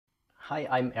Hi,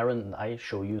 I'm Aaron and I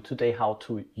show you today how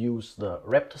to use the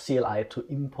Raptor CLI to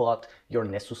import your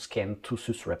Nessus scan to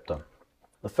SysReptor.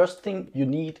 The first thing you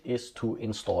need is to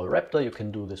install Raptor. You can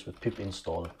do this with pip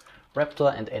install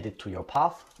Raptor and add it to your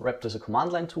path. Raptor is a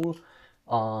command line tool.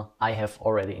 I have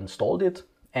already installed it,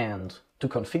 and to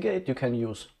configure it you can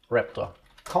use Raptor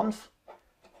conf,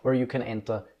 where you can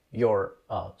enter your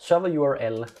server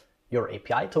URL, your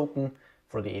API token.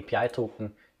 For the API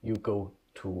token you go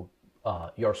to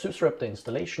your SysReptor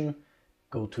installation,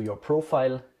 go to your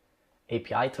profile,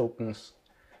 API tokens,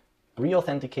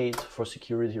 re-authenticate for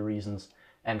security reasons,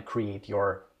 and create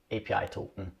your API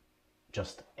token.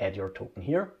 Just add your token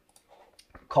here,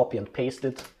 copy and paste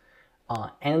it,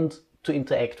 and to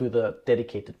interact with a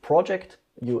dedicated project,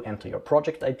 you enter your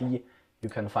project ID. You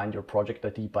can find your project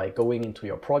ID by going into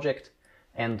your project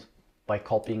and by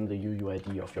copying the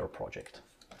UUID of your project.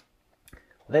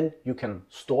 Then you can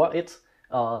store it.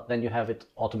 Then you have it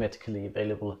automatically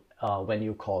available when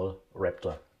you call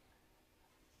Raptor.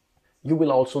 You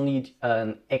will also need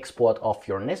an export of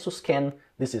your Nessus scan.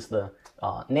 This is the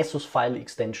Nessus file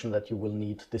extension that you will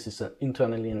need. This is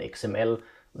internally an XML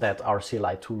that our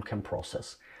CLI tool can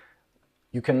process.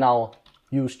 You can now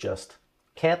use just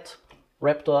cat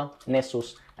Raptor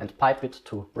Nessus and pipe it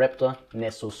to Raptor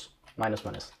Nessus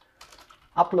 --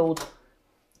 upload.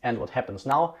 And what happens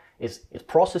now is it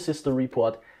processes the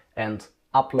report and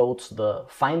uploads the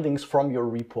findings from your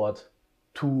report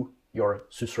to your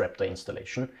SysReptor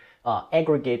installation,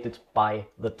 aggregated by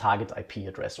the target IP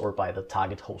address or by the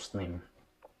target host name.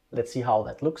 Let's see how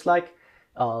that looks like.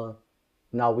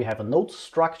 Now we have a node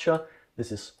structure.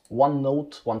 This is one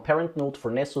node, one parent node for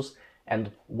Nessus,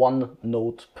 and one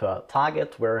node per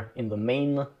target, where in the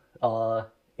main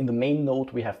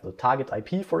node we have the target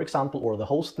IP, for example, or the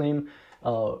host name.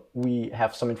 We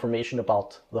have some information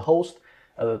about the host,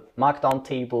 a markdown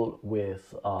table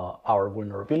with our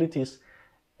vulnerabilities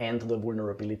and the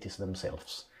vulnerabilities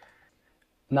themselves.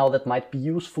 Now that might be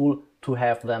useful to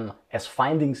have them as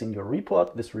findings in your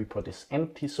report. This report is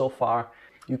empty so far.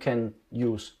 You can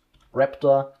use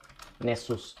Raptor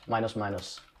Nessus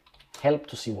 -- help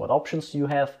to see what options you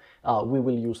have. We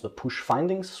will use the push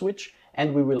findings switch,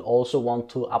 and we will also want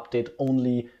to update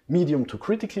only medium to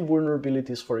critical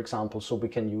vulnerabilities, for example, so we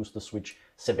can use the switch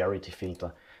severity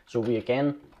filter. So we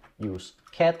again use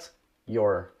cat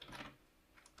your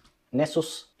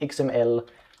Nessus XML,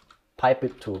 pipe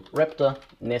it to Raptor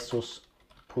Nessus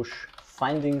push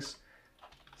findings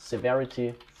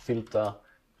severity filter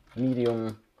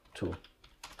medium to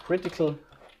critical,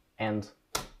 and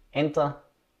enter.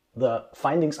 The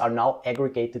findings are now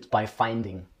aggregated by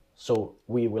finding. So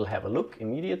we will have a look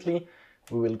immediately.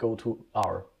 We will go to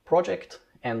our project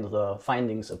and the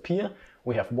findings appear.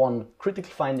 We have one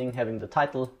critical finding having the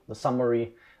title, the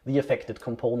summary, the affected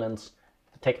components,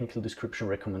 the technical description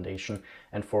recommendation.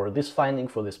 And for this finding,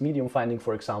 for this medium finding,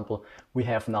 for example, we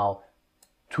have now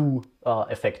two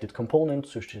affected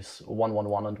components, which is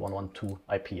 111 and 112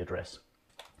 IP address.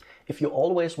 If you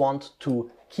always want to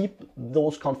keep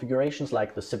those configurations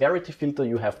like the severity filter,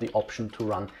 you have the option to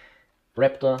run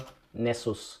Raptor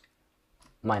Nessus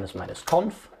 --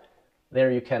 conf.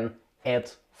 There you can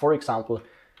add, for example,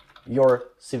 your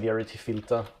severity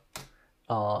filter,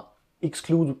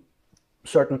 exclude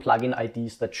certain plugin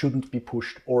IDs that shouldn't be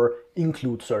pushed, or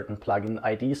include certain plugin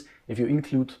IDs. If you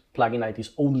include plugin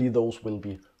IDs, only those will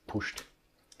be pushed.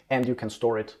 And you can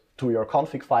store it to your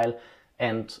config file,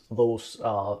 and those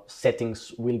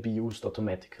settings will be used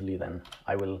automatically then.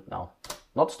 I will now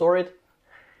not store it.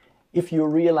 If you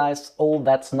realize, oh,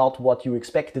 that's not what you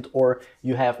expected, or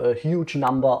you have a huge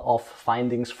number of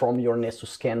findings from your Nessus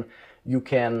scan, you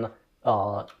can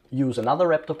use another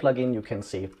Raptor plugin. You can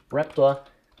say Raptor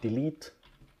delete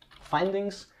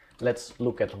findings. Let's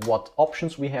look at what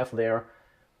options we have there.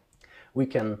 We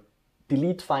can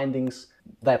delete findings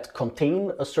that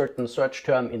contain a certain search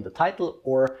term in the title,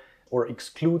 or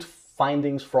exclude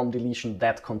findings from deletion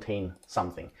that contain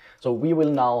something. So we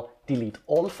will now delete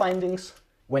all findings.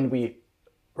 When we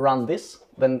run this,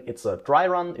 then it's a dry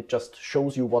run. It just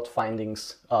shows you what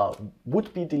findings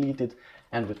would be deleted,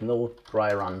 and with no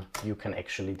dry run you can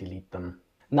actually delete them.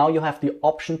 Now you have the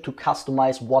option to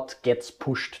customize what gets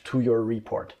pushed to your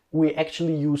report. We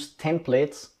actually use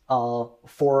templates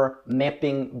for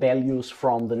mapping values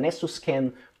from the Nessus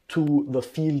scan to the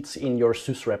fields in your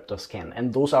SysReptor scan,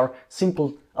 and those are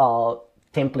simple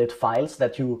template files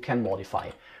that you can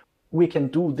modify. We can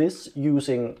do this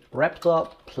using Raptor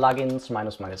plugins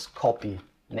 -- copy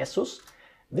Nessus.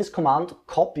 This command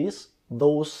copies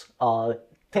those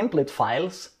template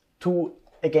files to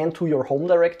your home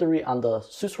directory under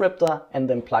SysReptor, and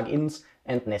then plugins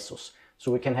and Nessus. So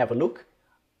we can have a look.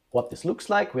 what this looks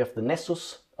like. We have the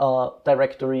Nessus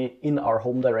directory in our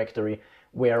home directory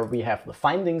where we have the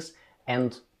findings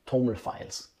and toml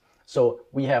files. So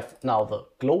we have now the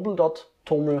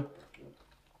global.toml,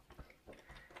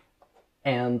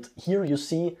 and here you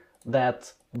see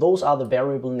that those are the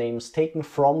variable names taken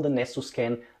from the Nessus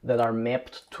scan that are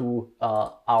mapped to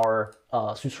our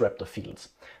SysReptor fields.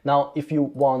 Now, if you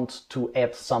want to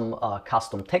add some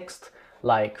custom text,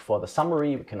 like for the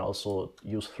summary, we can also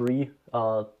use 3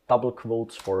 double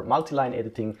quotes for multi-line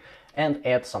editing and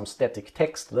add some static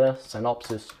text. The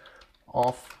synopsis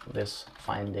of this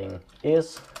finding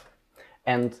is,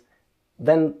 and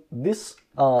then this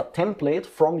template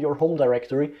from your home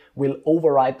directory will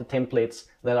override the templates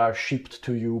that are shipped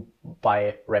to you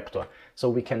by Reptor. So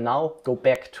we can now go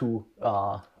back to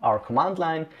our command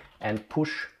line and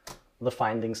push the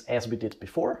findings as we did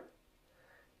before.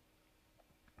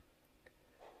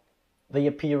 They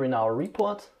appear in our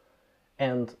report,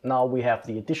 and now we have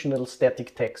the additional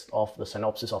static text of the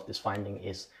synopsis of this finding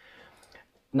is.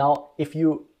 Now, if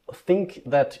you think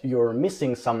that you're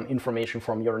missing some information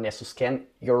from your Nessus scan,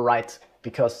 you're right,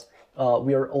 because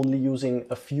we are only using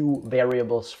a few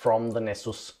variables from the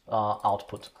Nessus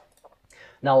output.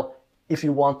 Now, if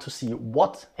you want to see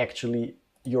what actually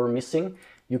you're missing,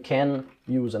 you can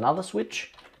use another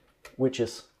switch, which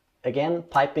is again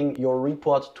piping your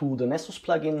report to the Nessus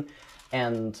plugin,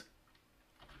 and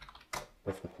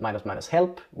with --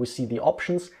 help, we see the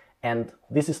options, and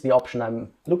this is the option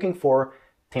I'm looking for,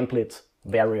 template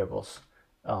variables.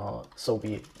 So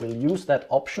we will use that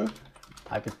option,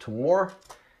 type it to more,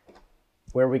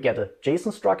 where we get a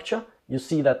JSON structure. You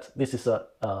see that this is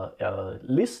a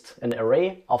list, an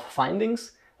array of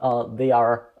findings. They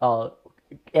are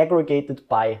aggregated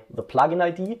by the plugin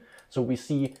ID. So we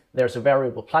see there's a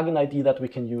variable plugin ID that we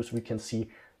can use. We can see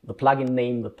the plugin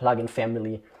name, the plugin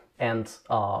family, and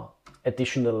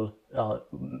additional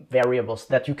variables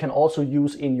that you can also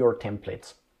use in your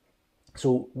templates.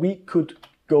 So we could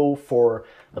go for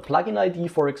the plugin ID,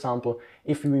 for example.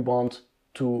 If we want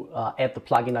to add the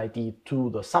plugin ID to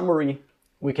the summary,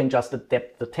 we can just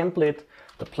adapt the template.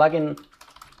 The plugin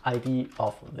ID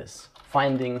of this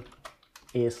finding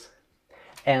is,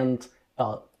 and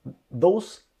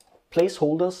those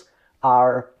placeholders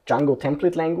are Django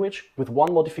template language. With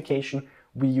one modification,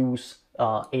 we use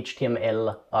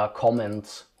HTML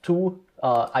comments too.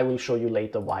 I will show you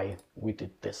later why we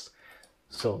did this.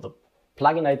 So the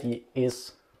plugin ID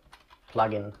is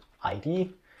plugin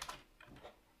ID.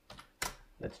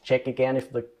 Let's check again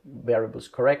if the variable is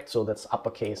correct. So that's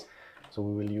uppercase. So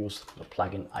we will use the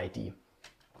plugin ID.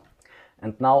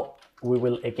 And now we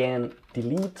will again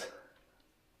delete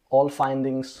all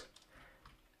findings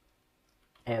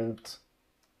and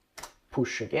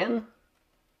push again.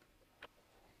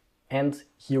 And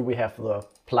here we have the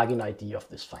plugin ID of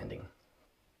this finding.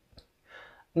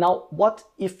 Now, what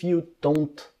if you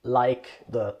don't like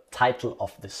the title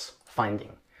of this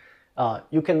finding?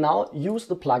 You can now use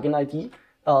the plugin ID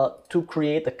to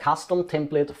create a custom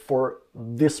template for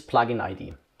this plugin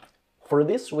ID. For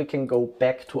this, we can go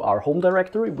back to our home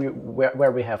directory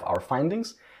where we have our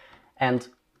findings and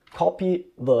copy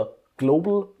the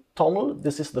global toml.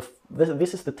 This is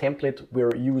the template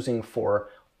we're using for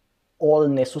all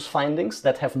Nessus findings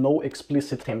that have no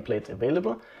explicit template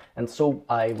available. And so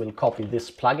I will copy this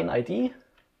plugin ID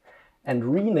and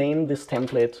rename this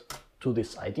template to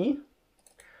this ID.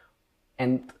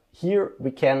 And here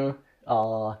we can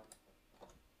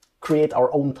create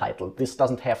our own title. This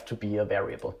doesn't have to be a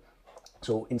variable.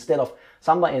 So instead of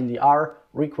Samba NDR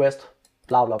request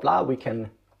blah blah blah, we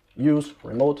can use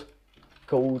remote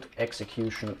code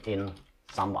execution in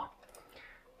Samba.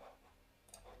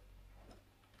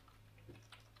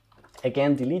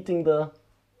 Again, deleting the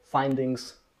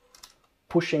findings,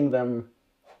 pushing them.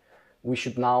 We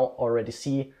should now already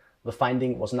see the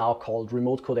finding was now called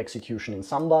remote code execution in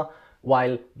Samba,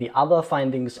 while the other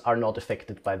findings are not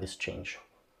affected by this change.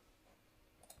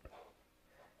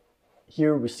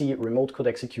 Here we see remote code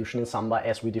execution in Samba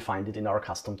as we defined it in our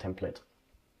custom template.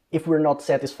 If we're not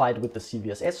satisfied with the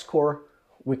CVSS score,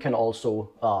 we can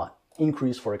also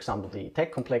increase, for example, the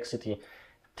tag complexity,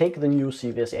 take the new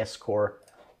CVSS score,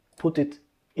 put it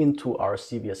into our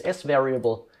CVSS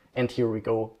variable, and here we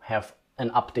go, have an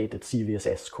updated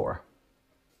CVSS score.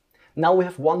 Now we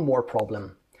have one more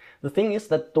problem. The thing is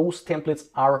that those templates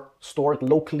are stored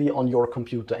locally on your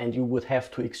computer, and you would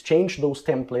have to exchange those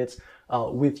templates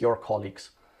with your colleagues.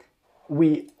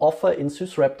 We offer in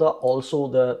SysReptor also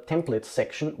the templates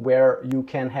section where you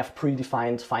can have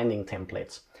predefined finding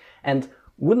templates. And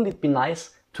wouldn't it be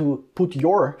nice to put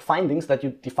your findings that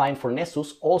you define for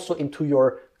Nessus also into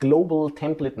your global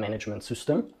template management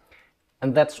system?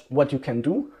 And that's what you can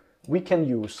do. We can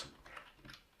use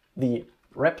the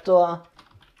Raptor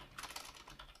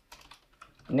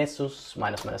Nessus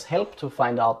 -- help to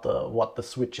find out what the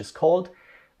switch is called.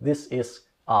 This is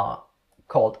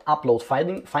called upload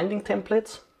finding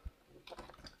templates.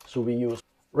 So we use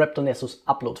Raptor Nessus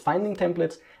upload finding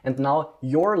templates, and now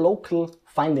your local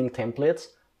finding templates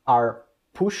are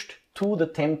pushed to the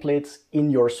templates in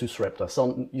your SysReptor.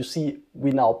 So you see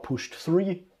we now pushed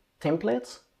 3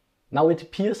 templates. Now it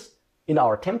appears in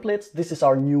our templates. This is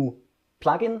our new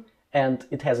plugin, and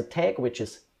it has a tag which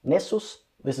is Nessus.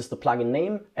 This is the plugin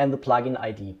name and the plugin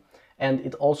ID. And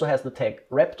it also has the tag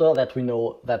Raptor, that we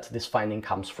know that this finding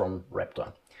comes from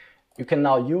Raptor. You can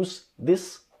now use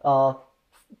this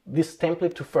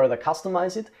template to further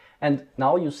customize it. And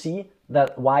now you see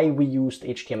that why we used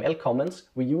HTML comments.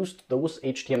 We used those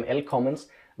HTML comments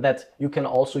that you can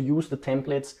also use the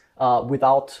templates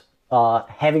without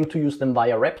having to use them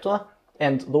via Raptor.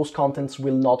 And those contents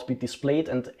will not be displayed,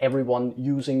 and everyone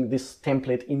using this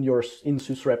template in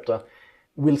SysReptor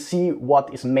will see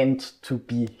what is meant to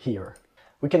be here.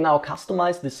 We can now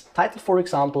customize this title, for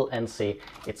example, and say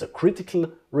it's a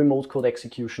critical remote code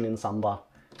execution in Samba.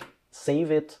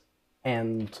 Save it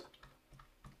and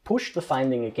push the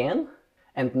finding again.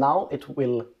 And now it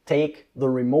will take the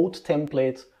remote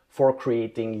template for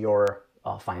creating your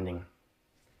finding.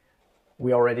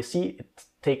 We already see it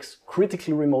takes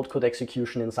critical remote code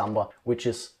execution in Samba, which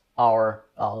is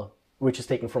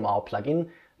taken from our plugin.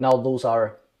 Now those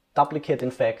are duplicate,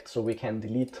 in fact, so we can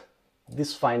delete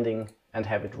this finding and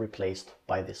have it replaced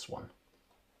by this one.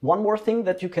 One more thing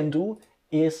that you can do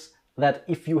is that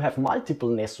if you have multiple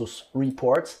Nessus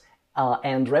reports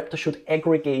and Raptor should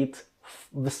aggregate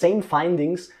the same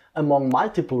findings among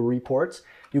multiple reports,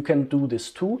 you can do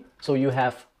this too. So you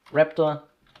have Raptor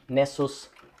Nessus,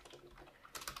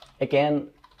 again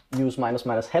use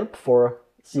 -- help for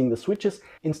seeing the switches.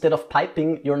 Instead of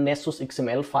piping your Nessus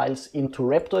XML files into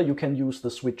Raptor, you can use the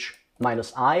switch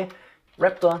 -i,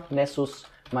 Raptor Nessus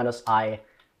 -i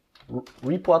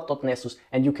report.nessus,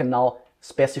 and you can now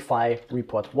specify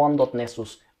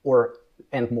report1.nessus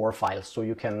and more files. So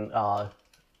you can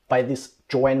by this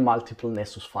join multiple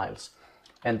Nessus files.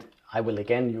 And I will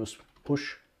again use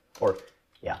push, or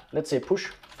yeah, let's say push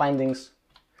findings,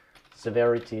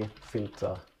 severity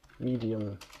filter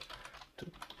medium to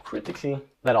critical.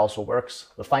 That also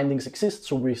works. The findings exist,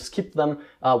 so we skip them.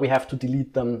 We have to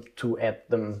delete them to add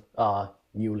them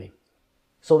newly.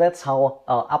 So that's how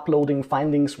uploading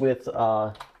findings with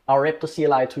our Raptor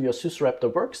CLI to your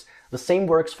SysReptor works. The same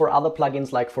works for other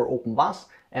plugins like for OpenVAS,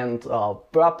 and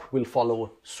Burp will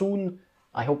follow soon.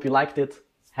 I hope you liked it.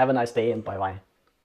 Have a nice day and bye-bye.